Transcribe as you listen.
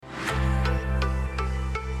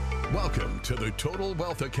Welcome to the Total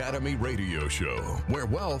Wealth Academy radio show, where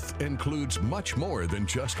wealth includes much more than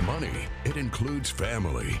just money. It includes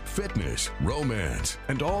family, fitness, romance,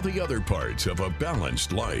 and all the other parts of a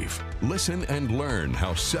balanced life. Listen and learn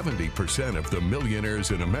how 70% of the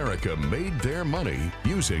millionaires in America made their money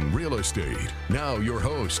using real estate. Now your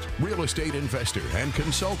host, real estate investor and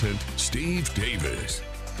consultant, Steve Davis.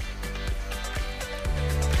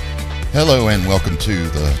 Hello and welcome to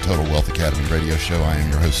the Total Wealth Academy radio show. I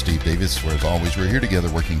am your host, Steve Davis, where as always, we're here together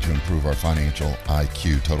working to improve our financial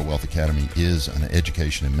IQ. Total Wealth Academy is an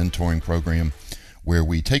education and mentoring program where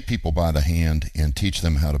we take people by the hand and teach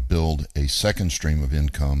them how to build a second stream of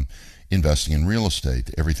income investing in real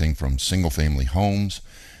estate. Everything from single-family homes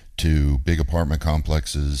to big apartment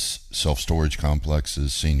complexes, self-storage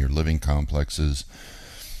complexes, senior living complexes.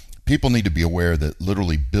 People need to be aware that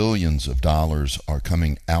literally billions of dollars are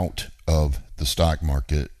coming out of the stock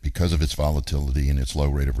market because of its volatility and its low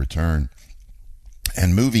rate of return,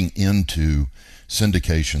 and moving into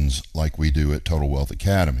syndications like we do at Total Wealth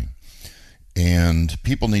Academy. And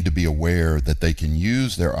people need to be aware that they can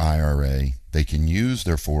use their IRA, they can use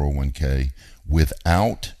their 401k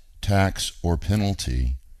without tax or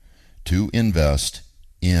penalty to invest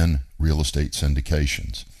in real estate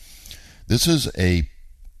syndications. This is a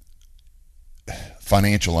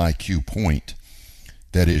financial IQ point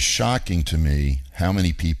that is shocking to me how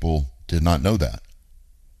many people did not know that.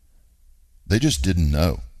 They just didn't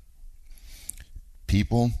know.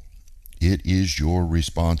 People, it is your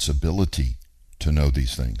responsibility to know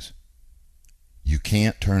these things. You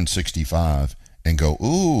can't turn 65 and go,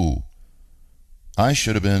 ooh, I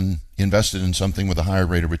should have been invested in something with a higher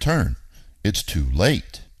rate of return. It's too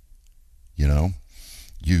late. You know,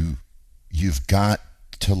 you've got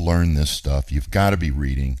to learn this stuff. You've got to be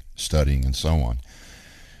reading, studying, and so on.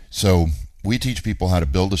 So we teach people how to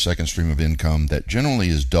build a second stream of income that generally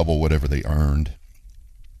is double whatever they earned.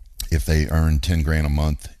 If they earn 10 grand a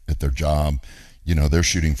month at their job, you know, they're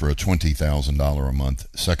shooting for a $20,000 a month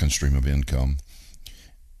second stream of income.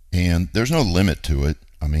 And there's no limit to it.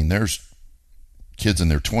 I mean, there's kids in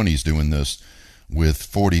their 20s doing this with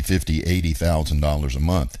 $40,000, $50,000, $80,000 a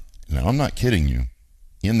month. Now, I'm not kidding you.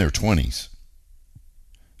 In their 20s.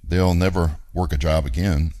 They'll never work a job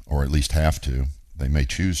again, or at least have to. They may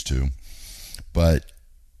choose to, but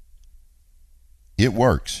it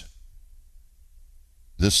works.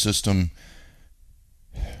 This system,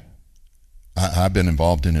 I've been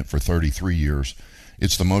involved in it for 33 years.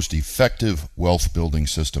 It's the most effective wealth building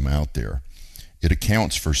system out there. It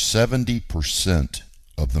accounts for 70%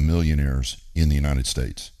 of the millionaires in the United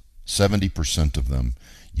States. 70% of them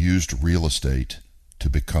used real estate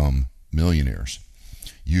to become millionaires.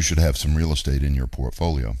 You should have some real estate in your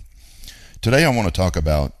portfolio. Today I want to talk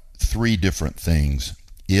about three different things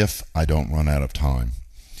if I don't run out of time.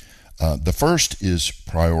 The first is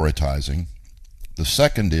prioritizing. The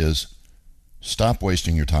second is stop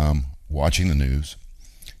wasting your time watching the news.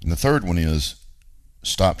 And the third one is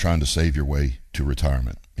stop trying to save your way to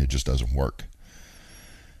retirement. It just doesn't work.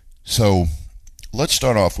 So let's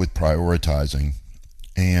start off with prioritizing.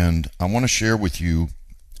 And I want to share with you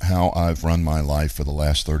how I've run my life for the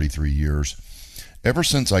last 33 years. Ever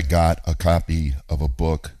since I got a copy of a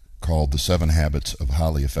book called The 7 Habits of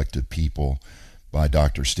Highly Effective People by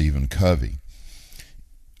Dr. Stephen Covey.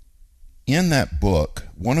 In that book,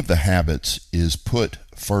 one of the habits is put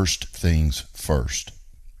first things first.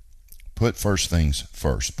 Put first things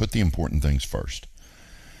first. Put the important things first.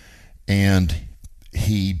 And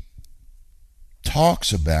he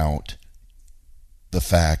talks about the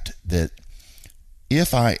fact that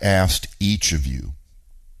if I asked each of you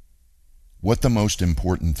what the most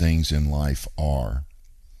important things in life are,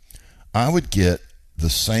 I would get the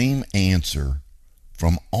same answer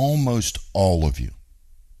from almost all of you.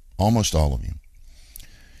 Almost all of you.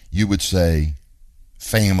 You would say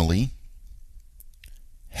family,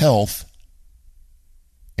 health,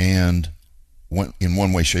 and in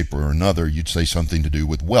one way, shape, or another, you'd say something to do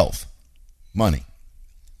with wealth, money.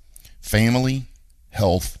 Family,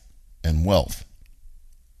 health, and wealth.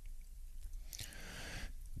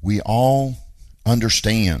 We all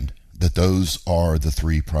understand that those are the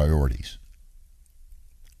three priorities.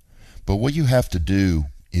 But what you have to do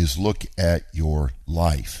is look at your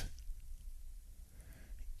life.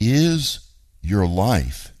 Is your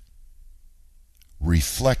life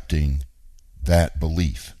reflecting that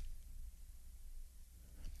belief?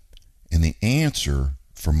 And the answer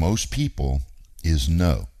for most people is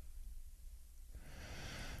no.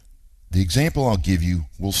 The example I'll give you,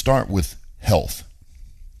 we'll start with health.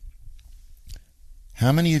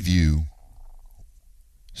 How many of you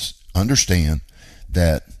understand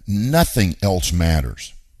that nothing else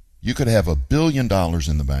matters You could have $1 billion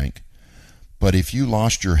in the bank, but if you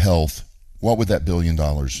lost your health, what would that $1 billion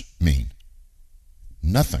mean?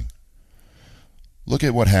 Nothing. Look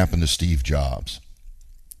at what happened to Steve Jobs.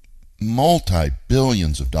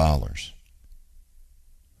 Multi-billions of dollars.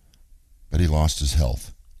 But he lost his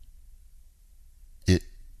health.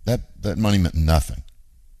 That money meant nothing.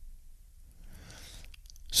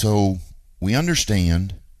 So we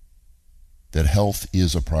understand that health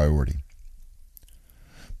is a priority.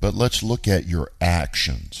 But let's look at your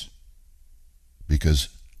actions. Because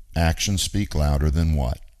actions speak louder than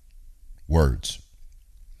what? Words.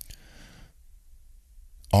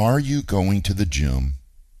 Are you going to the gym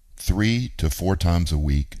 3 to 4 times a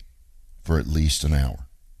week for at least an hour?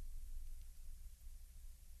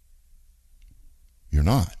 You're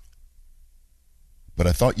not. But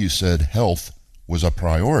I thought you said health was a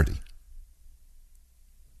priority.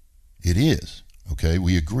 It is. Okay,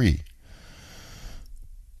 we agree.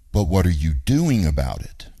 But what are you doing about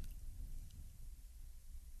it?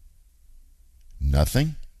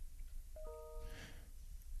 Nothing?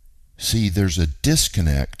 See, there's a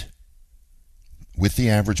disconnect with the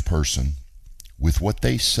average person with what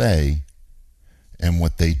they say and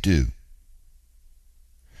what they do.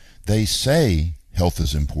 They say health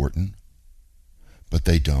is important, but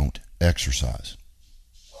they don't exercise.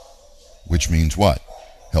 Which means what?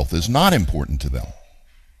 Health is not important to them.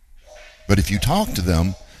 But if you talk to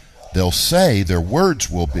them, they'll say, their words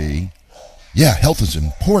will be, yeah, health is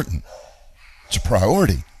important. It's a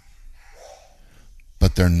priority.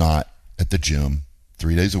 But they're not at the gym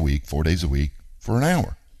 3 days a week, 4 days a week for an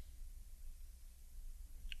hour.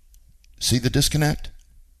 See the disconnect?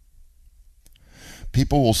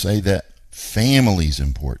 People will say that family's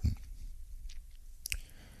important.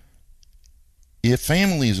 If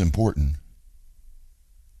family is important,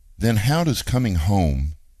 then how does coming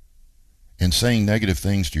home and saying negative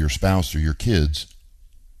things to your spouse or your kids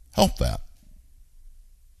help that?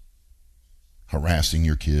 Harassing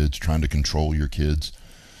your kids, trying to control your kids.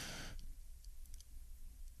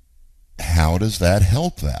 How does that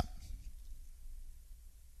help that?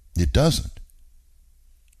 It doesn't.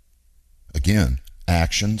 Again,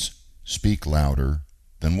 actions speak louder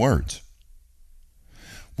than words.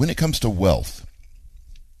 When it comes to wealth,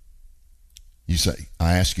 you say,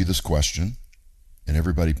 I ask you this question, and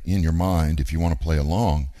everybody in your mind, if you want to play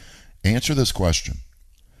along, answer this question.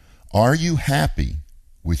 Are you happy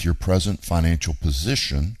with your present financial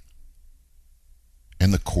position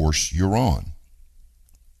and the course you're on?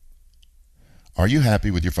 Are you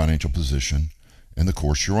happy with your financial position and the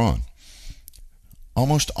course you're on?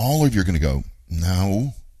 Almost all of you are going to go,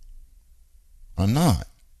 no, I'm not.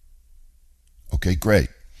 Okay, great.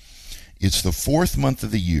 It's the 4th month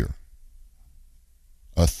of the year.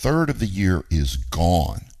 A third of the year is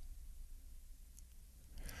gone.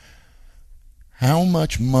 How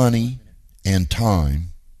much money and time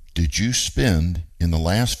did you spend in the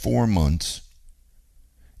last 4 months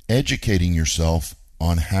educating yourself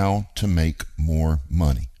on how to make more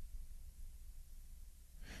money?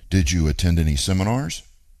 Did you attend any seminars?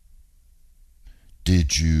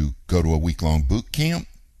 Did you go to a week-long boot camp?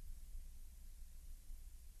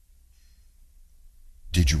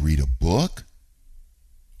 Did you read a book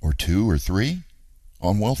or 2 or 3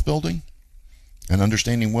 on wealth building and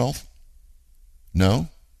understanding wealth? No?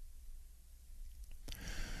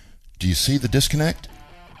 Do you see the disconnect?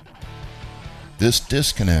 This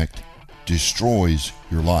disconnect destroys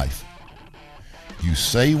your life. You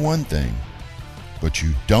say one thing, but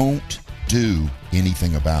you don't do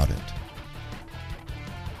anything about it.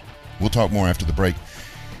 We'll talk more after the break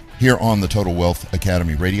here on the Total Wealth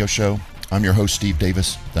Academy radio show. I'm your host, Steve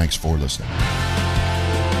Davis. Thanks for listening.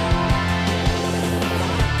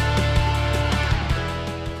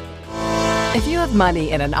 If you have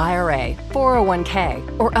money in an IRA,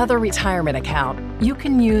 401k, or other retirement account, you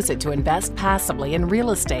can use it to invest passively in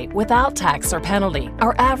real estate without tax or penalty.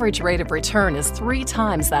 Our average rate of return is 3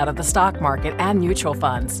 times that of the stock market and mutual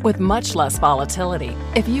funds, with much less volatility.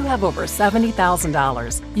 If you have over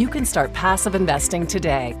 $70,000, you can start passive investing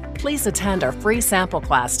today. Please attend our free sample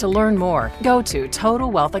class to learn more. Go to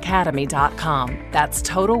TotalWealthAcademy.com. That's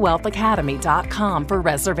TotalWealthAcademy.com for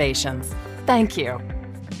reservations. Thank you.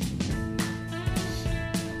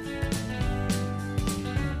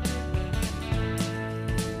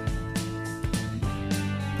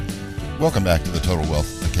 Welcome back to the Total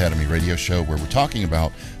Wealth Academy radio show, where we're talking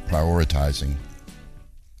about prioritizing.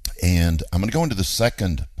 And I'm going to go into the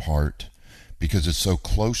second part because it's so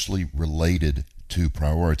closely related to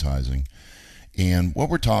prioritizing. And what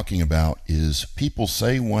we're talking about is people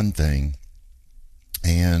say one thing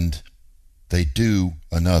and they do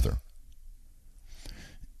another.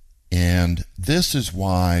 And this is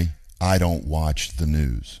why I don't watch the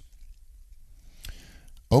news.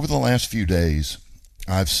 Over the last few days,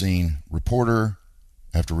 I've seen reporter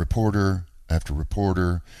after reporter after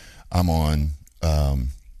reporter. I'm on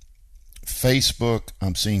Facebook.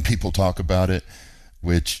 I'm seeing people talk about it,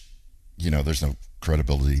 which, there's no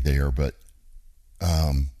credibility there. But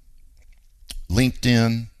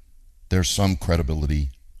LinkedIn, there's some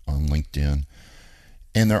credibility on LinkedIn.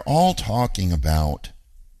 And they're all talking about,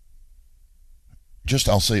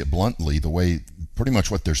 I'll say it bluntly, the way pretty much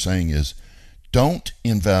what they're saying is, don't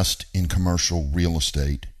invest in commercial real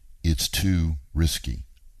estate. It's too risky.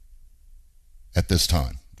 At this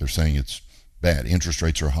time, they're saying it's bad. Interest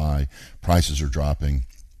rates are high. Prices are dropping.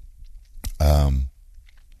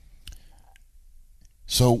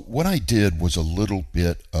 So what I did was a little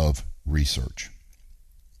bit of research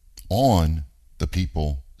on the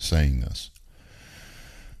people saying this.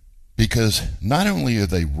 Because not only are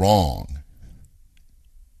they wrong,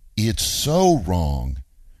 it's so wrong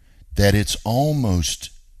that it's almost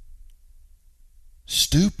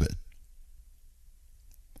stupid.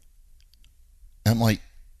 I'm like,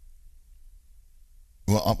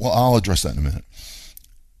 well, I'll address that in a minute.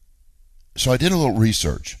 So I did a little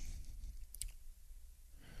research.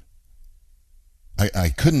 I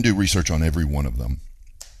couldn't do research on every one of them,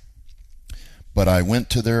 but I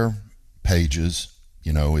went to their pages,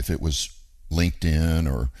 if it was LinkedIn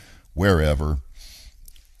or wherever,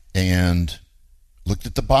 and looked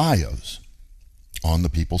at the bios on the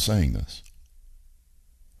people saying this.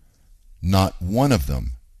 Not one of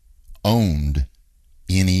them owned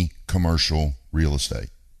any commercial real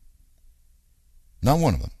estate. Not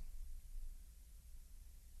one of them.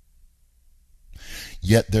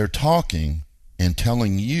 Yet they're talking and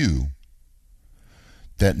telling you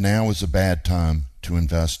that now is a bad time to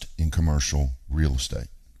invest in commercial real estate.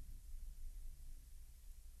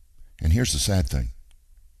 And here's the sad thing.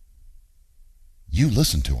 You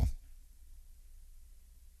listen to them.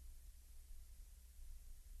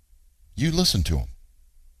 You listen to them.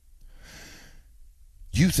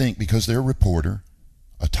 You think because they're a reporter,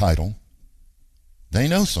 a title, they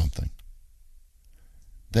know something.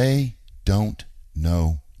 They don't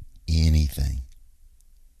know anything.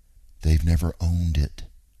 They've never owned it.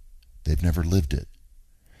 They've never lived it.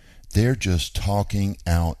 They're just talking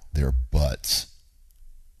out their butts.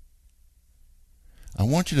 I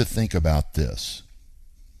want you to think about this.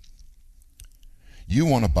 You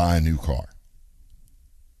want to buy a new car.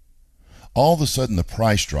 All of a sudden the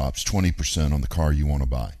price drops 20% on the car you want to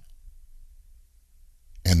buy.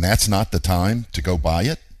 And that's not the time to go buy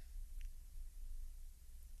it?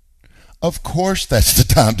 Of course that's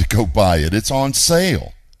the time to go buy it. It's on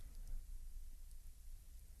sale.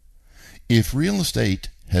 If real estate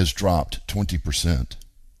has dropped 20%,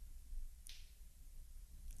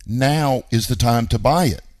 now is the time to buy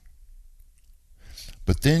it.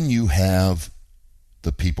 But then you have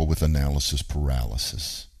the people with analysis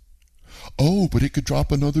paralysis. Oh, but it could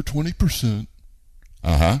drop another 20%.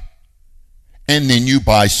 Uh-huh. And then you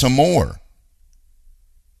buy some more.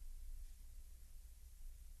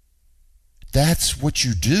 That's what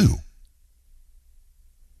you do.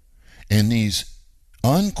 And these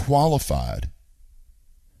unqualified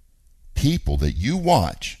people that you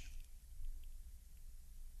watch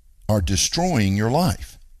are destroying your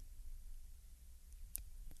life.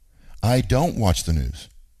 I don't watch the news.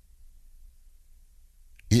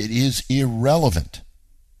 It is irrelevant.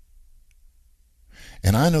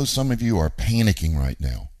 And I know some of you are panicking right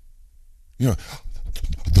now.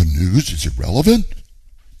 The news is irrelevant?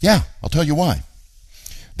 Yeah, I'll tell you why.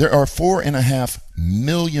 There are 4.5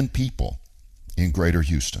 million people in Greater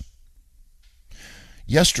Houston.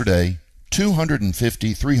 Yesterday,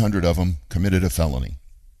 250, 300 of them committed a felony.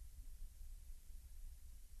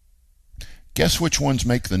 Guess which ones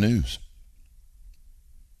make the news?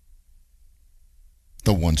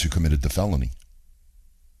 The ones who committed the felony.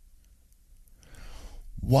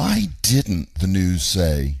 Why didn't the news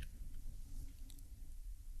say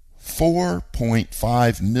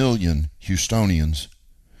 4.5 million Houstonians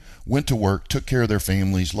went to work, took care of their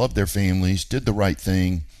families, loved their families, did the right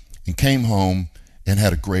thing, and came home and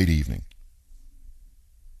had a great evening?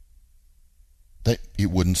 It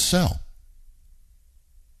wouldn't sell.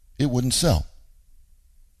 It wouldn't sell.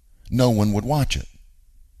 No one would watch it.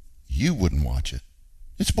 You wouldn't watch it.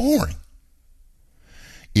 It's boring.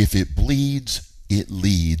 If it bleeds, it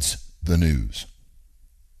leads the news.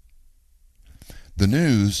 The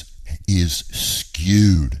news is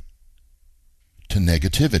skewed to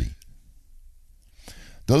negativity.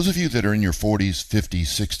 Those of you that are in your 40s, 50s,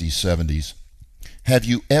 60s, 70s, have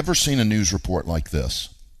you ever seen a news report like this?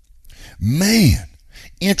 Man,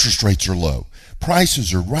 Interest rates are low.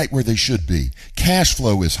 Prices are right where they should be. Cash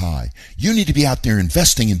flow is high. You need to be out there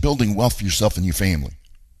investing and building wealth for yourself and your family.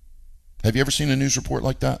 Have you ever seen a news report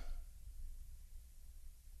like that?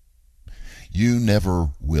 You never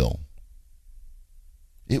will.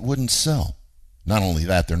 It wouldn't sell. Not only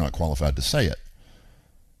that, they're not qualified to say it.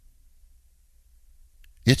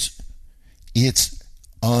 It's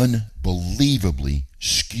unbelievably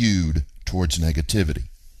skewed towards negativity.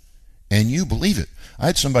 And you believe it. I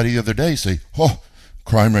had somebody the other day say, "Oh,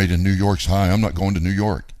 crime rate in New York's high. I'm not going to New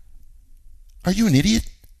York." Are you an idiot?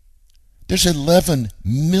 There's 11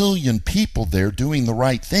 million people there doing the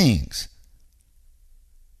right things.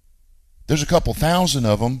 There's a couple thousand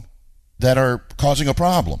of them that are causing a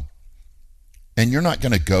problem. And you're not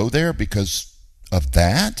going to go there because of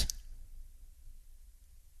that?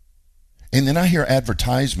 And then I hear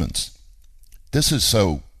advertisements. This is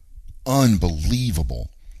so unbelievable.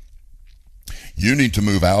 You need to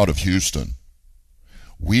move out of Houston.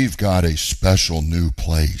 We've got a special new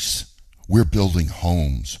place. We're building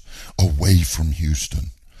homes away from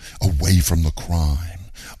Houston, away from the crime,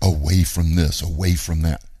 away from this, away from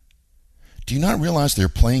that. Do you not realize they're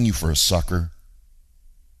playing you for a sucker?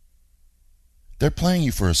 They're playing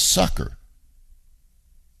you for a sucker.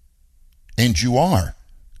 And you are,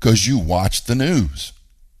 because you watch the news.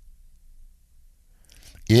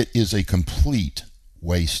 It is a complete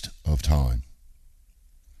waste of time.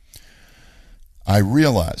 I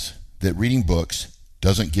realize that reading books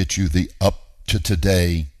doesn't get you the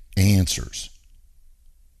up-to-today answers.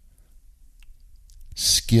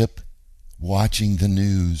 Skip watching the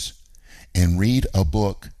news and read a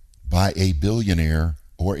book by a billionaire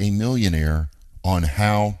or a millionaire on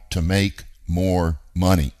how to make more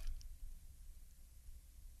money.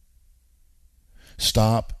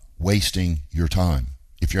 Stop wasting your time.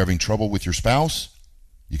 If you're having trouble with your spouse,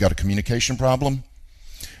 you got a communication problem,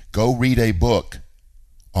 go read a book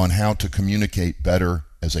on how to communicate better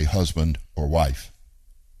as a husband or wife.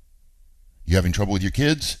 You having trouble with your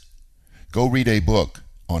kids? Go read a book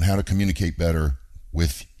on how to communicate better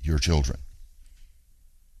with your children.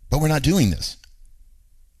 But we're not doing this.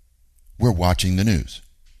 We're watching the news.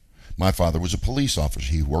 My father was a police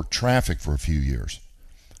officer. He worked traffic for a few years.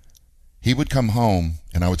 He would come home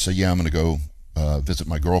and I would say, "Yeah, I'm going to go visit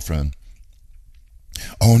my girlfriend."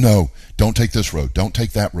 "Oh no, don't take this road. Don't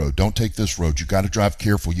take that road. Don't take this road. You got to drive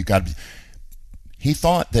careful. You got to be..." He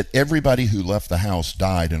thought that everybody who left the house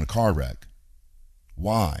died in a car wreck.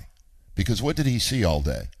 Why? Because what did he see all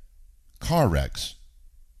day? Car wrecks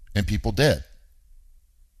and people dead.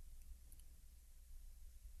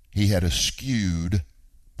 He had a skewed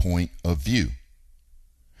point of view.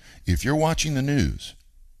 If you're watching the news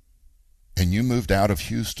and you moved out of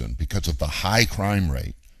Houston because of the high crime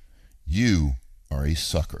rate, you are a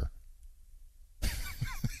sucker.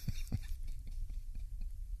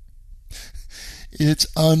 It's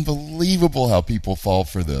unbelievable how people fall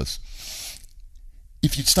for this.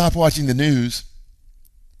 If you'd stop watching the news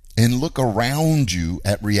and look around you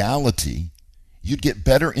at reality, you'd get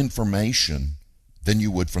better information than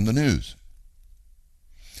you would from the news.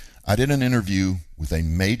 I did an interview with a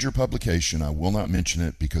major publication. I will not mention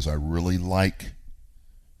it because I really like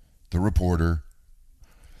the reporter.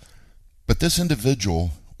 But this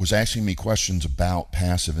individual was asking me questions about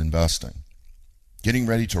passive investing, getting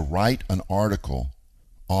ready to write an article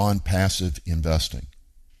on passive investing.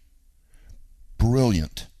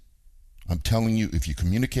 Brilliant. I'm telling you, if you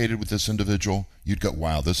communicated with this individual, you'd go,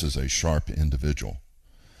 "Wow, this is a sharp individual."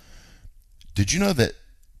 Did you know that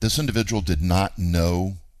this individual did not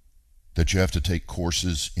know that you have to take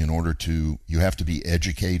courses you have to be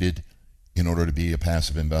educated in order to be a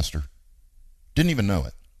passive investor? Didn't even know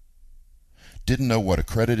it. Didn't know what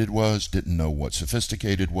accredited was, didn't know what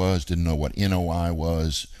sophisticated was, didn't know what NOI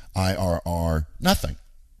was, IRR, nothing.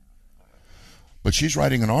 But she's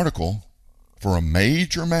writing an article for a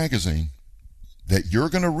major magazine that you're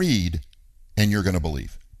going to read and you're going to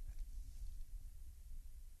believe.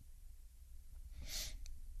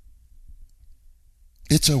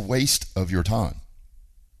 It's a waste of your time.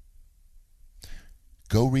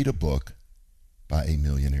 Go read a book by a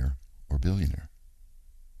millionaire or billionaire.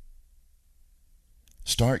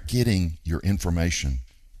 Start getting your information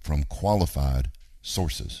from qualified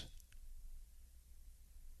sources.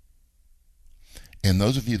 And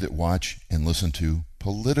those of you that watch and listen to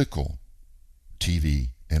political TV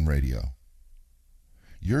and radio,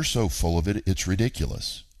 you're so full of it, it's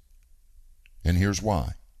ridiculous. And here's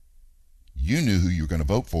why. You knew who you were going to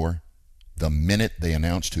vote for the minute they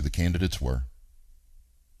announced who the candidates were.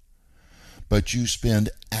 But you spend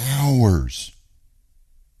hours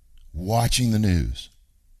watching the news,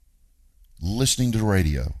 listening to the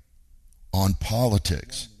radio, on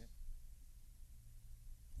politics,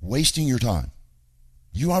 wasting your time.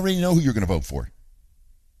 You already know who you're going to vote for.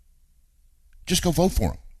 Just go vote for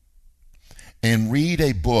them. And read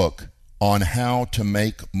a book on how to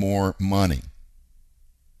make more money.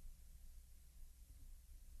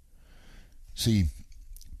 See,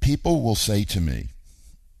 people will say to me,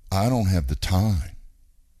 I don't have the time.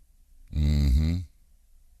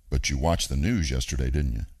 But you watched the news yesterday,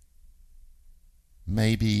 didn't you?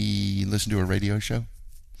 Maybe listen to a radio show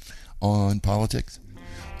on politics,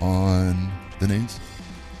 on the news.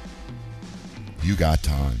 You got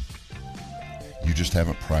time. You just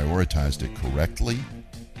haven't prioritized it correctly,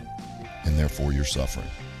 and therefore you're suffering.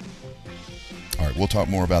 All right, we'll talk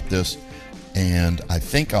more about this, and I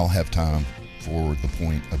think I'll have time for the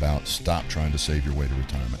point about stop trying to save your way to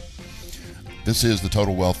retirement. This is the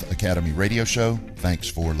Total Wealth Academy radio show. Thanks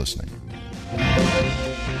for listening.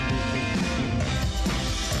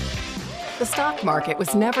 The stock market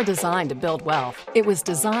was never designed to build wealth. It was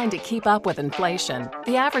designed to keep up with inflation.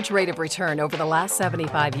 The average rate of return over the last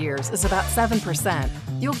 75 years is about 7%.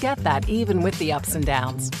 You'll get that even with the ups and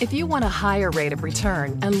downs. If you want a higher rate of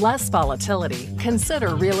return and less volatility,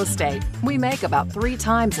 consider real estate. We make about 3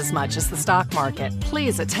 times as much as the stock market.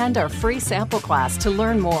 Please attend our free sample class to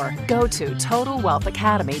learn more. Go to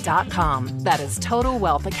TotalWealthAcademy.com. That is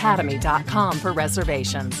TotalWealthAcademy.com for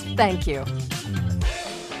reservations. Thank you.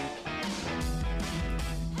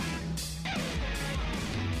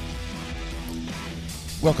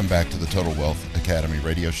 Welcome back to the Total Wealth Academy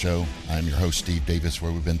radio show. I'm your host, Steve Davis,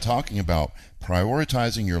 where we've been talking about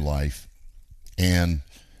prioritizing your life. And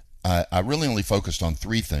I really only focused on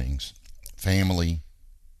 3 things: family,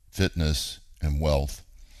 fitness, and wealth.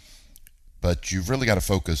 But you've really got to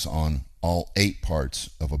focus on all 8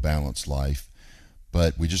 parts of a balanced life.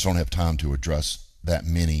 But we just don't have time to address that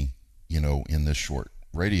many, in this short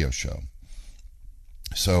radio show.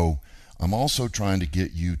 So I'm also trying to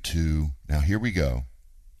get you to, now here we go.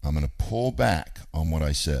 I'm going to pull back on what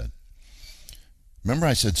I said. Remember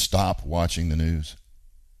I said stop watching the news?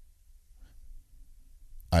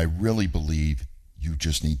 I really believe you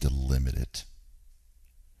just need to limit it.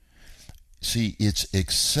 See, it's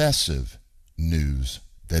excessive news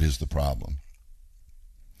that is the problem.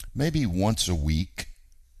 Maybe once a week,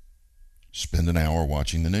 spend an hour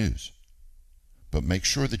watching the news. But make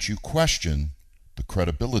sure that you question the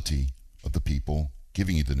credibility of the people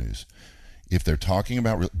giving you the news. If they're talking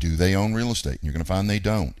about, do they own real estate? And you're going to find they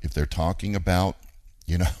don't. If they're talking about,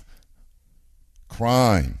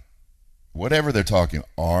 crime, whatever they're talking,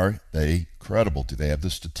 are they credible? Do they have the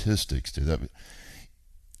statistics? You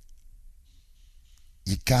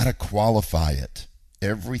got to qualify it,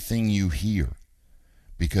 everything you hear.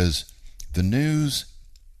 Because the news,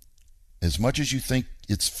 as much as you think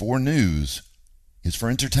it's for news, it's for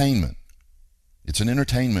entertainment. It's an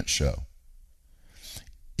entertainment show.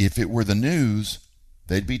 If it were the news,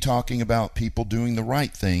 they'd be talking about people doing the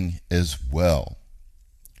right thing as well.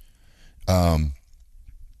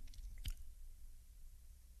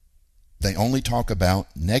 They only talk about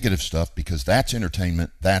negative stuff because that's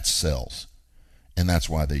entertainment, that sells, and that's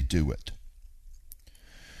why they do it.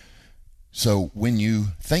 So when you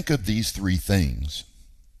think of these 3 things,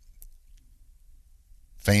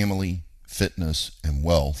 family, fitness, and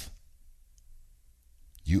wealth,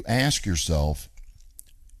 you ask yourself,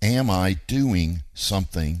 am I doing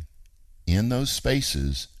something in those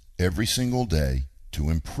spaces every single day to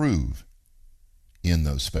improve in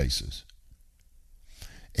those spaces?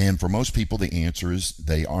 And for most people, the answer is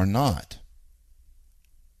they are not.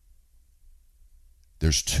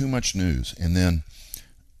 There's too much news. And then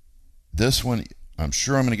this one, I'm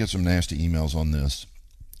sure I'm going to get some nasty emails on this.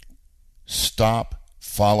 Stop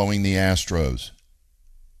following the Astros.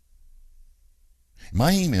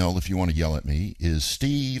 My email, if you want to yell at me, is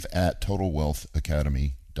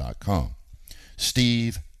steve@totalwealthacademy.com.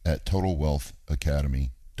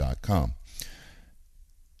 steve@totalwealthacademy.com.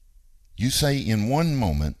 You say in one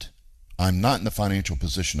moment, I'm not in the financial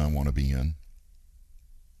position I want to be in.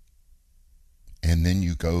 And then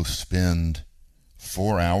you go spend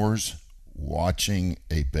 4 hours watching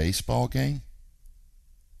a baseball game?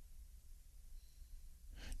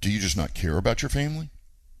 Do you just not care about your family?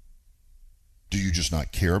 Do you just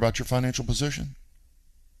not care about your financial position?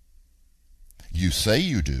 You say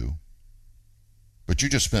you do, but you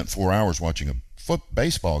just spent 4 hours watching a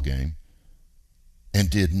baseball game and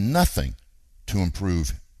did nothing to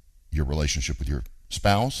improve your relationship with your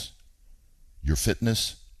spouse, your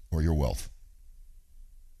fitness, or your wealth.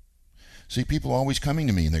 See, people are always coming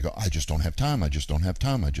to me and they go, I just don't have time, I just don't have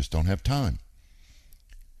time, I just don't have time.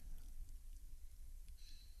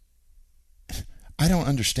 I don't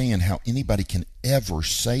understand how anybody can ever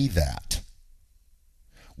say that.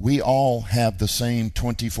 We all have the same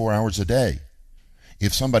 24 hours a day.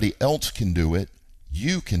 If somebody else can do it,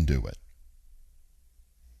 you can do it.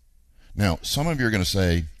 Now, some of you are going to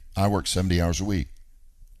say, I work 70 hours a week.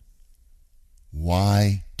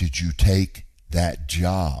 Why did you take that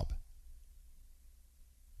job?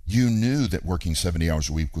 You knew that working 70 hours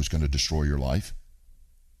a week was going to destroy your life.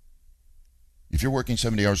 If you're working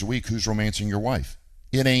 70 hours a week, who's romancing your wife?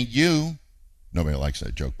 It ain't you. Nobody likes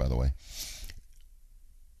that joke, by the way.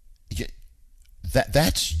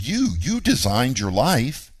 That's you. You designed your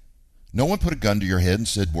life. No one put a gun to your head and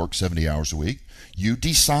said work 70 hours a week. You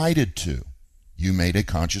decided to. You made a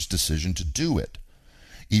conscious decision to do it,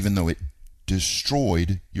 even though it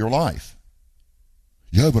destroyed your life.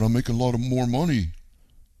 Yeah, but I'm making a lot of more money.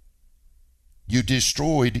 You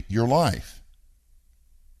destroyed your life.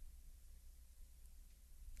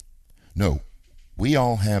 No, we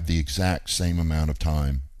all have the exact same amount of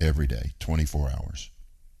time every day, 24 hours.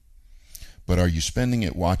 But are you spending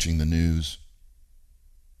it watching the news?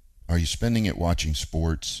 Are you spending it watching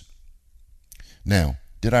sports? Now,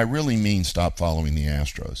 did I really mean stop following the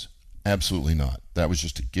Astros? Absolutely not. That was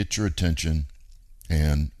just to get your attention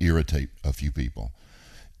and irritate a few people.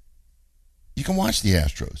 You can watch the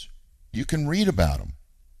Astros. You can read about them.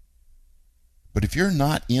 But if you're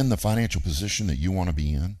not in the financial position that you want to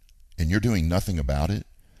be in, and you're doing nothing about it,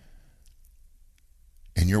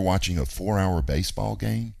 and you're watching a 4-hour baseball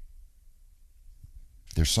game,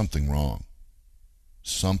 there's something wrong.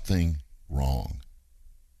 Something wrong.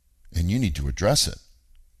 And you need to address it.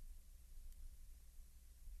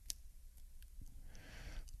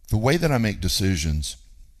 The way that I make decisions,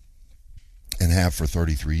 and have for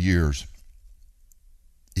 33 years,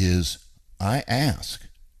 is I ask,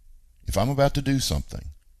 if I'm about to do something,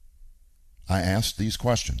 I ask these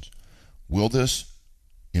questions. Will this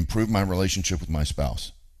improve my relationship with my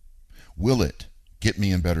spouse? Will it get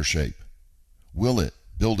me in better shape? Will it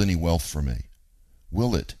build any wealth for me?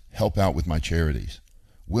 Will it help out with my charities?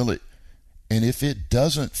 Will it? And if it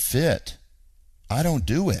doesn't fit, I don't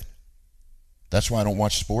do it. That's why I don't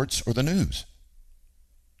watch sports or the news.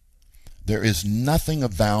 There is nothing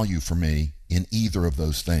of value for me in either of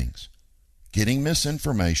those things. Getting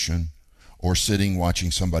misinformation or sitting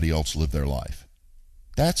watching somebody else live their life.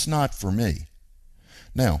 That's not for me.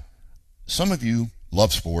 Now, some of you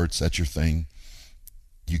love sports. That's your thing.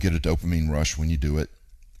 You get a dopamine rush when you do it.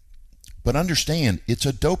 But understand, it's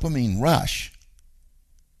a dopamine rush.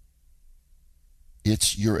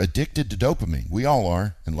 You're addicted to dopamine. We all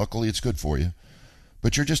are, and luckily it's good for you.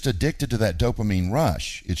 But you're just addicted to that dopamine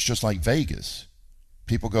rush. It's just like Vegas.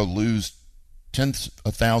 People go lose tens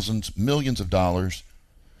of thousands, millions of dollars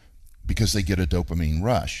because they get a dopamine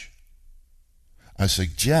rush. I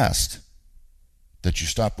suggest that you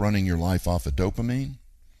stop running your life off of dopamine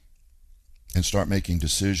and start making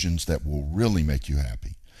decisions that will really make you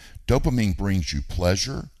happy. Dopamine brings you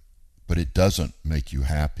pleasure, but it doesn't make you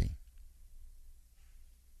happy.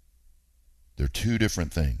 They're two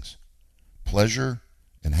different things. Pleasure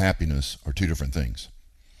and happiness are two different things.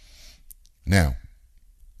 Now,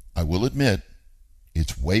 I will admit,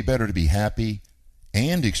 it's way better to be happy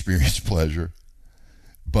and experience pleasure,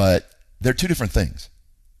 but they're two different things.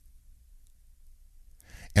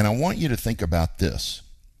 And I want you to think about this.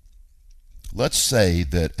 Let's say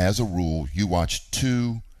that as a rule, you watch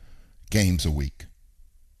 2 games a week.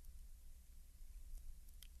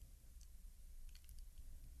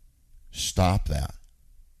 Stop that.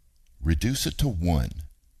 Reduce it to 1.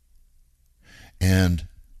 And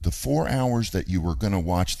the 4 hours that you were going to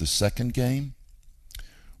watch the second game,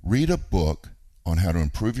 read a book on how to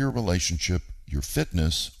improve your relationship, your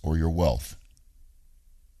fitness, or your wealth.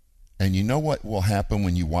 And you know what will happen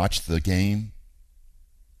when you watch the game?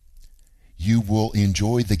 You will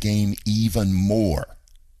enjoy the game even more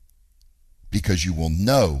because you will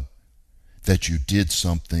know that you did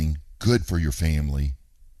something good for your family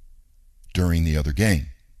during the other game.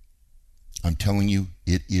 I'm telling you,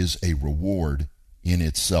 it is a reward in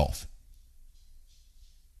itself.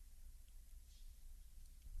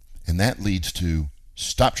 And that leads to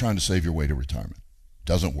stop trying to save your way to retirement.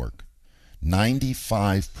 Doesn't work.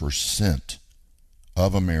 95%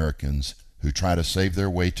 of Americans who try to save their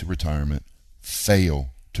way to retirement fail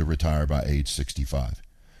to retire by age 65.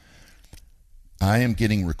 I am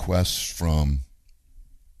getting requests from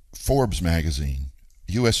Forbes magazine,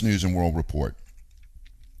 U.S. News and World Report,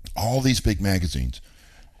 all these big magazines.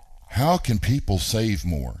 How can people save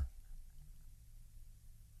more?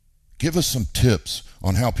 Give us some tips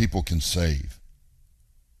on how people can save.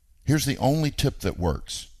 Here's the only tip that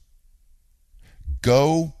works.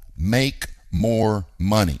 Go make more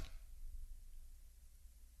money.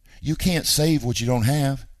 You can't save what you don't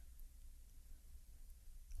have.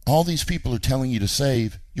 All these people are telling you to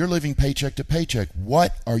save. You're living paycheck to paycheck.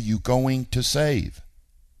 What are you going to save?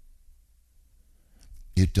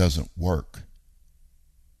 It doesn't work.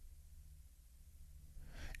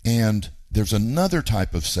 And there's another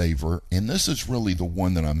type of saver, and this is really the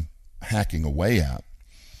one that I'm hacking away at.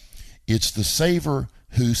 It's the saver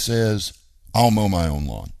who says, I'll mow my own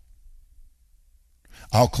lawn.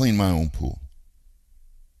 I'll clean my own pool.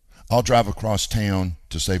 I'll drive across town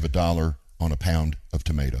to save $1 on a pound of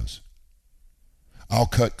tomatoes. I'll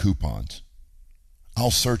cut coupons.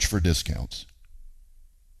 I'll search for discounts.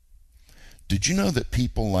 Did you know that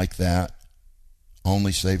people like that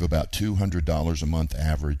only save about $200 a month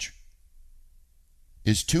average?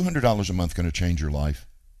 Is $200 a month going to change your life?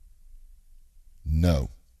 No.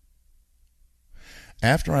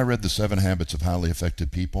 After I read The 7 Habits of Highly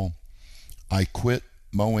Effective People, I quit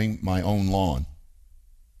mowing my own lawn.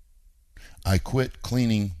 I quit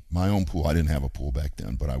cleaning my own pool. I didn't have a pool back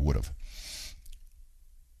then, but I would have.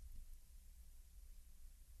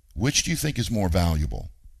 Which do you think is more valuable?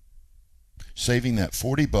 Saving that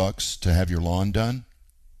 $40 to have your lawn done?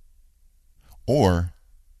 Or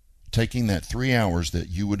taking that 3 hours that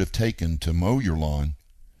you would have taken to mow your lawn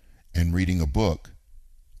and reading a book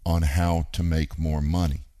on how to make more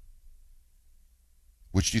money?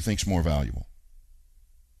 Which do you think is more valuable?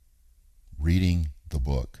 Reading the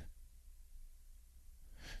book.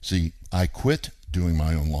 See, I quit doing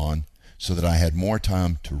my own lawn so that I had more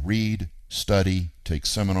time to read, study, take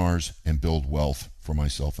seminars, and build wealth for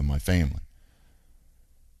myself and my family.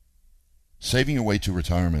 Saving your way to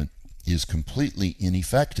retirement is completely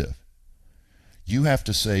ineffective. You have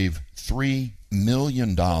to save $3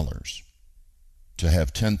 million to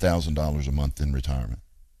have $10,000 a month in retirement.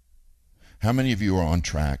 How many of you are on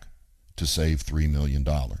track to save $3 million?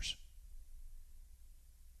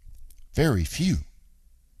 Very few.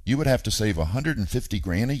 You would have to save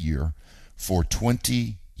 $150,000 a year for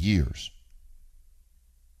 20 years.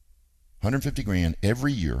 $150,000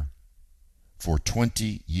 every year for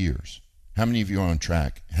 20 years. How many of you are on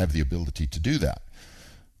track, have the ability to do that?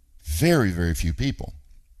 Very, very few people.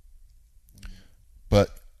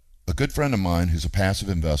 But a good friend of mine who's a passive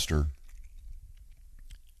investor,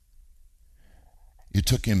 it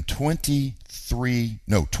took him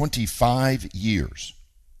 25 years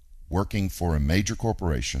working for a major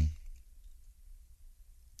corporation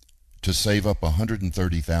to save up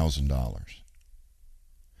 $130,000.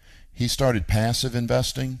 He started passive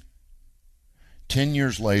investing. 10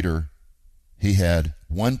 years later, he had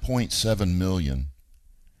 $1.7 million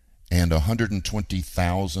and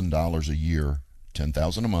 $120,000 a year,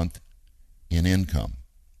 $10,000 a month, in income.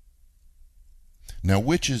 Now,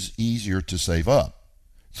 which is easier to save up,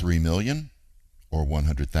 $3 million or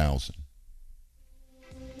 $100,000?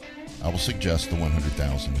 I will suggest the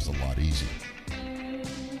 $100,000 is a lot easier.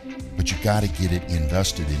 But you got to get it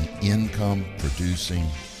invested in income-producing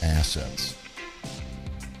assets.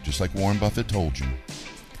 Just like Warren Buffett told you,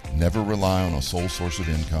 never rely on a sole source of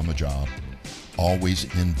income, a job. Always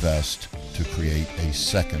invest to create a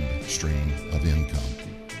second stream of income.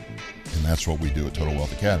 And that's what we do at Total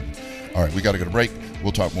Wealth Academy. All right, we got to go to break.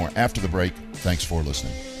 We'll talk more after the break. Thanks for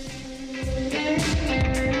listening.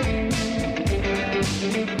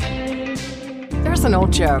 There's an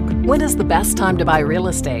old joke. When is the best time to buy real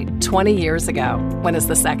estate? 20 years ago. When is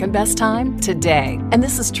the second best time? Today. And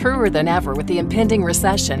this is truer than ever with the impending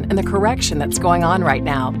recession and the correction that's going on right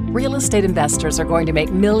now. Real estate investors are going to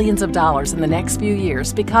make millions of dollars in the next few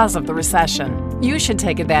years because of the recession. You should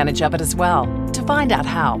take advantage of it as well. To find out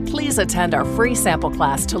how, please attend our free sample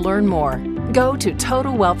class to learn more. Go to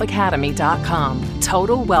TotalWealthAcademy.com.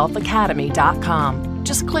 TotalWealthAcademy.com.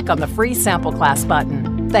 Just click on the free sample class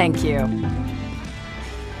button. Thank you.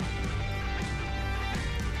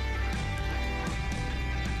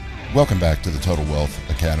 Welcome back to the Total Wealth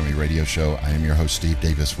Academy radio show. I am your host, Steve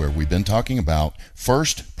Davis, where we've been talking about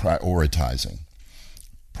first prioritizing.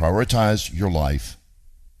 Prioritize your life.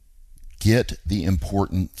 Get the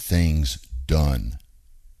important things done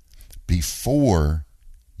before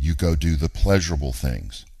you go do the pleasurable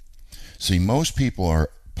things. See, most people are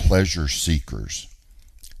pleasure seekers.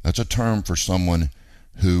 That's a term for someone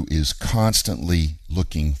who is constantly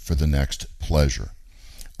looking for the next pleasure.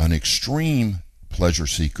 An extreme pleasure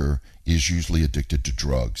seeker is usually addicted to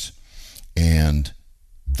drugs, and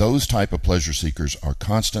those type of pleasure seekers are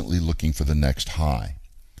constantly looking for the next high.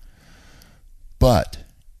 But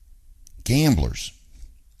gamblers,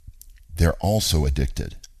 they're also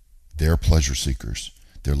addicted. They're pleasure seekers.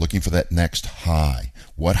 They're looking for that next high.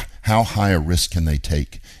 How high a risk can they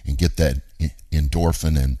take and get that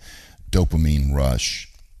endorphin and dopamine rush?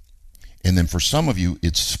 And then for some of you,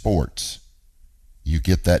 it's sports. You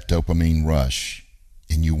get that dopamine rush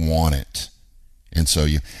and you want it. And so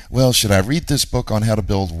should I read this book on how to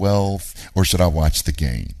build wealth or should I watch the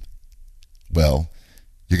game? Well,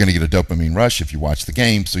 you're going to get a dopamine rush if you watch the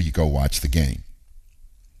game, so you go watch the game.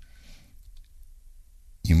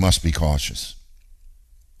 You must be cautious.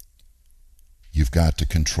 You've got to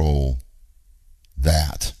control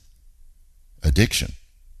that addiction.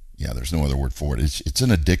 Yeah, there's no other word for it. It's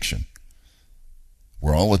an addiction.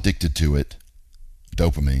 We're all addicted to it,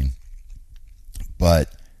 dopamine,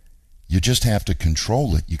 but you just have to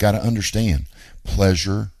control it. You got to understand,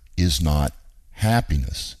 pleasure is not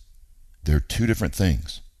happiness. They're two different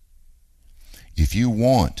things. If you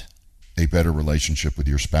want a better relationship with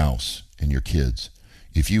your spouse and your kids,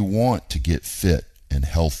 if you want to get fit and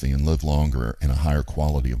healthy and live longer and a higher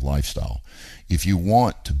quality of lifestyle, if you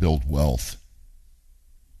want to build wealth,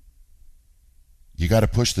 you got to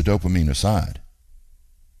push the dopamine aside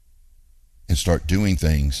and start doing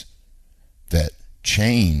things that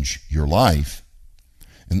change your life.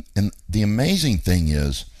 And the amazing thing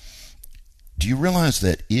is, do you realize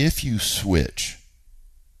that if you switch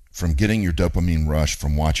from getting your dopamine rush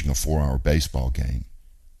from watching a 4-hour baseball game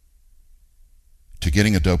to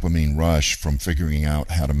getting a dopamine rush from figuring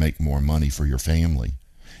out how to make more money for your family,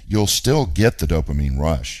 you'll still get the dopamine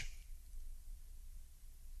rush.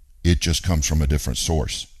 It just comes from a different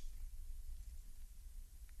source.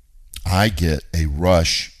 I get a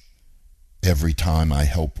rush every time I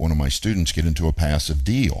help one of my students get into a passive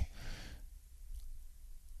deal.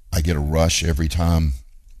 I get a rush every time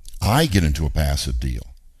I get into a passive deal.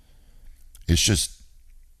 It's just,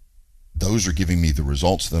 those are giving me the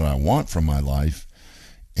results that I want from my life,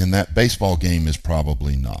 and that baseball game is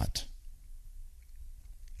probably not.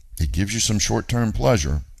 It gives you some short-term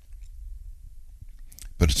pleasure,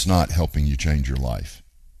 but it's not helping you change your life.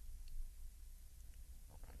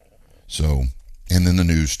 So, and then the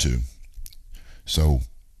news too. So,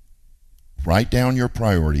 write down your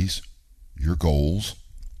priorities, your goals.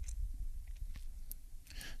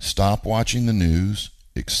 Stop watching the news,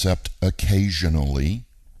 except occasionally.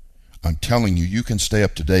 I'm telling you, you can stay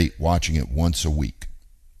up to date watching it once a week.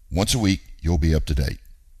 Once a week, you'll be up to date.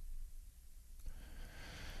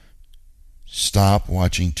 Stop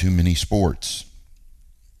watching too many sports.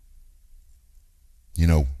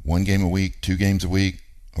 1 game a week, 2 games a week,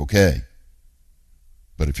 okay.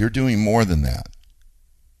 But if you're doing more than that,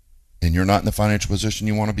 and you're not in the financial position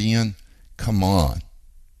you want to be in, come on.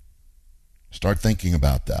 Start thinking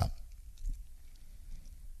about that.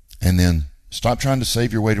 And then stop trying to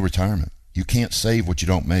save your way to retirement. You can't save what you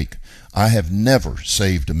don't make. I have never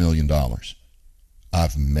saved $1 million.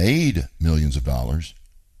 I've made millions of dollars.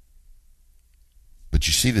 But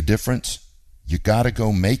you see the difference? You got to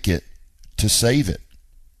go make it to save it.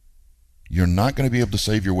 You're not going to be able to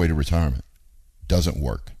save your way to retirement. Doesn't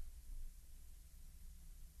work.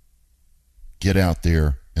 Get out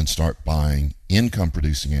there and start buying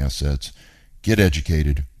income-producing assets. Get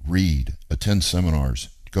educated, read, attend seminars,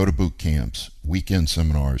 go to boot camps, weekend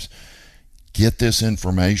seminars. Get this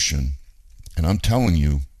information, and I'm telling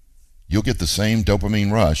you, you'll get the same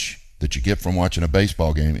dopamine rush that you get from watching a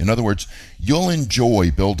baseball game. In other words, you'll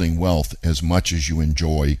enjoy building wealth as much as you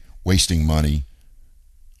enjoy wasting money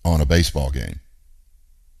on a baseball game.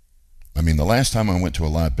 I mean, the last time I went to a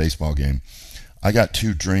live baseball game, I got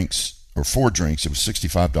 2 drinks or 4 drinks. It was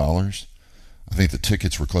 $65. I think the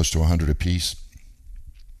tickets were close to $100 a piece.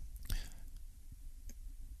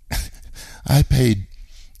 I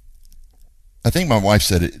think my wife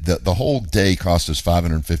said the whole day cost us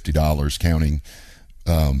 $550, counting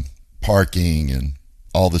parking and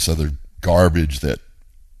all this other garbage that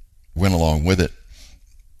went along with it.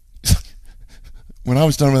 When I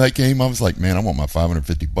was done with that game, I was like, man, I want my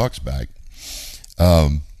 $550 back.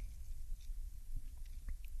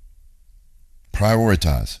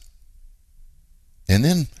 Prioritize. And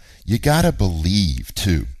then you got to believe,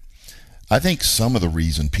 too. I think some of the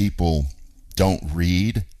reason people don't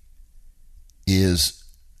read is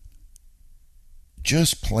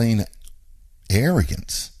just plain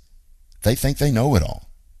arrogance. They think they know it all.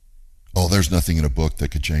 Oh, there's nothing in a book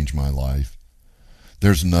that could change my life.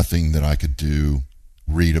 There's nothing that I could do,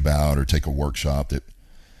 read about, or take a workshop.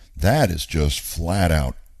 That is just flat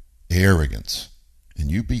out arrogance. And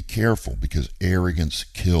you be careful, because arrogance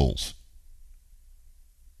kills.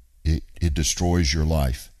 It destroys your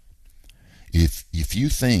life. If you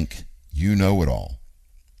think you know it all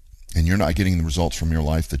and you're not getting the results from your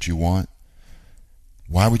life that you want,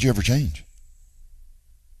 why would you ever change?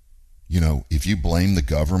 If you blame the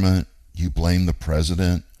government, you blame the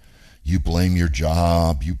president, you blame your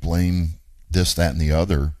job, you blame this, that, and the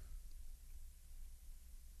other,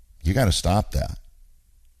 you got to stop that.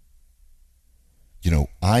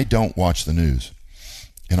 I don't watch the news.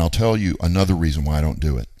 And I'll tell you another reason why I don't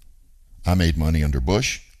do it. I made money under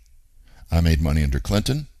Bush. I made money under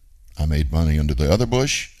Clinton. I made money under the other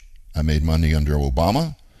Bush. I made money under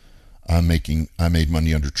Obama. I made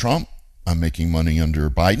money under Trump. I'm making money under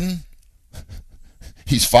Biden.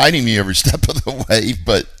 He's fighting me every step of the way,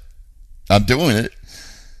 but I'm doing it.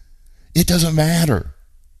 It doesn't matter.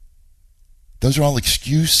 Those are all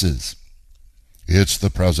excuses. It's the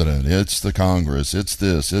president. It's the Congress. It's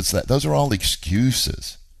this. It's that. Those are all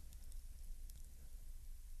excuses.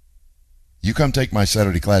 You come take my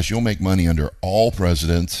Saturday class, you'll make money under all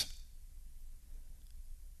presidents,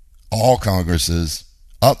 all Congresses,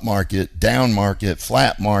 up market, down market,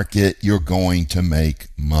 flat market. You're going to make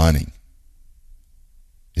money.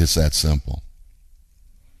 It's that simple.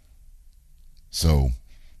 So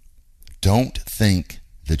don't think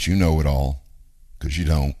that you know it all, because you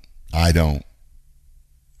don't. I don't,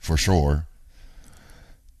 for sure.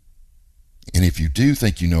 And if you do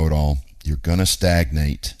think you know it all, you're going to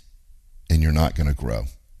stagnate and you're not going to grow.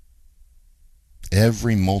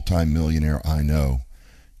 Every multimillionaire I know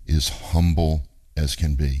is humble as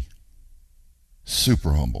can be.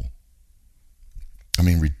 Super humble. I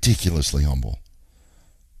mean, ridiculously humble.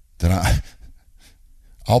 Then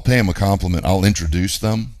I'll pay them a compliment. I'll introduce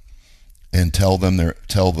them and there'll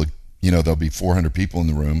be 400 people in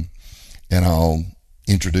the room, and I'll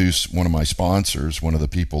introduce one of my sponsors, one of the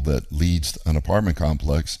people that leads an apartment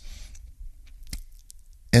complex,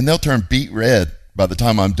 and they'll turn beet red by the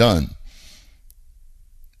time I'm done,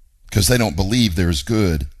 because they don't believe they're as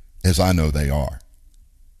good as I know they are.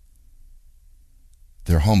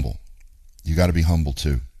 They're humble. You got to be humble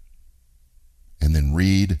too. And then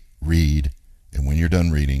read, and when you're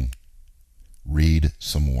done reading, read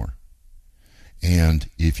some more. And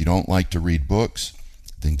if you don't like to read books,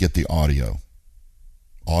 then get the audio.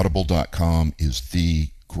 Audible.com is the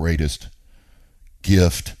greatest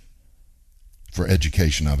gift for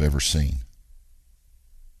education I've ever seen.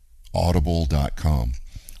 Audible.com.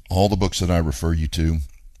 All the books that I refer you to,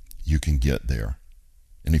 you can get there.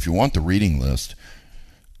 And if you want the reading list,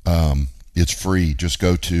 it's free. Just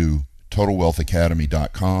go to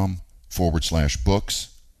TotalWealthAcademy.com/books.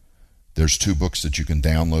 There's 2 books that you can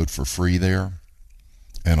download for free there,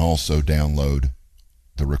 and also download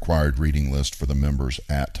the required reading list for the members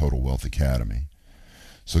at Total Wealth Academy.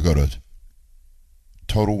 So go to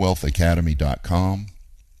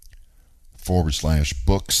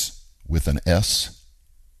TotalWealthAcademy.com/books with an S.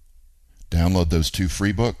 Download those 2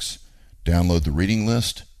 free books, download the reading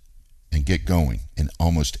list, and get going. And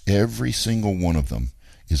almost every single one of them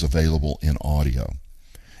is available in audio.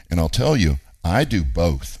 And I'll tell you, I do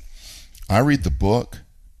both. I read the book,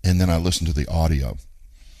 and then I listen to the audio.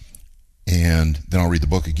 And then I'll read the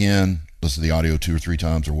book again, listen to the audio 2 or 3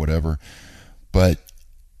 times or whatever. But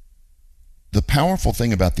the powerful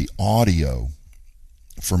thing about the audio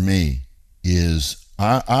for me is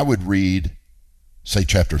I would read, say,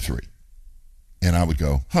 chapter 3. And I would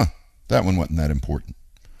go, that one wasn't that important.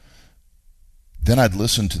 Then I'd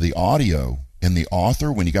listen to the audio, and the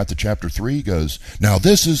author, when he got to chapter 3, goes, now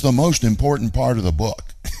this is the most important part of the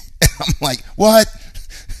book. And I'm like, what?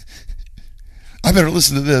 I better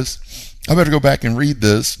listen to this. I better go back and read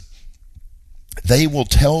this. They will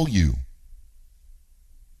tell you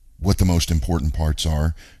what the most important parts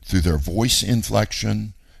are through their voice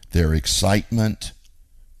inflection, their excitement.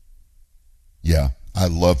 Yeah, I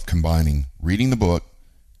love combining reading the book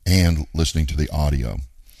and listening to the audio.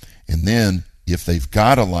 And then if they've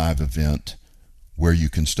got a live event where you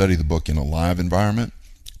can study the book in a live environment,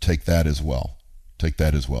 take that as well.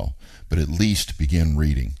 But at least begin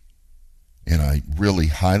reading. And I really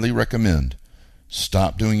highly recommend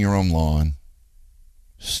stop doing your own lawn,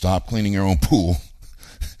 stop cleaning your own pool,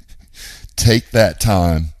 take that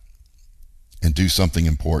time and do something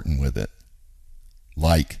important with it,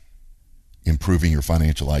 like improving your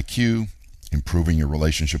financial IQ, improving your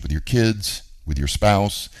relationship with your kids, with your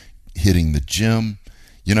spouse, hitting the gym.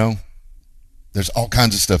 There's all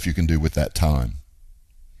kinds of stuff you can do with that time.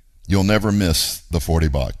 You'll never miss the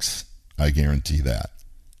 $40. I guarantee that.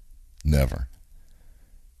 Never.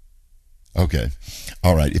 Okay.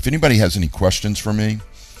 All right. If anybody has any questions for me,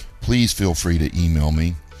 please feel free to email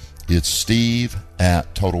me. It's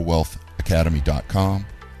steve@totalwealthacademy.com.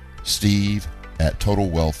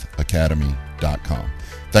 steve@totalwealthacademy.com.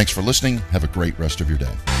 Thanks for listening. Have a great rest of your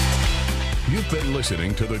day. You've been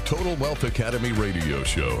listening to the Total Wealth Academy radio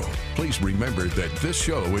show. Please remember that this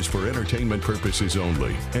show is for entertainment purposes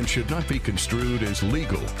only and should not be construed as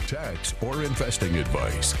legal, tax, or investing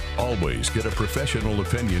advice. Always get a professional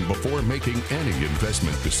opinion before making any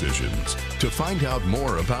investment decisions. To find out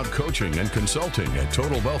more about coaching and consulting at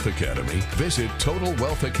Total Wealth Academy, visit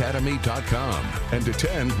TotalWealthAcademy.com and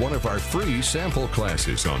attend one of our free sample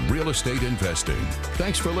classes on real estate investing.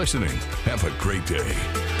 Thanks for listening. Have a great day.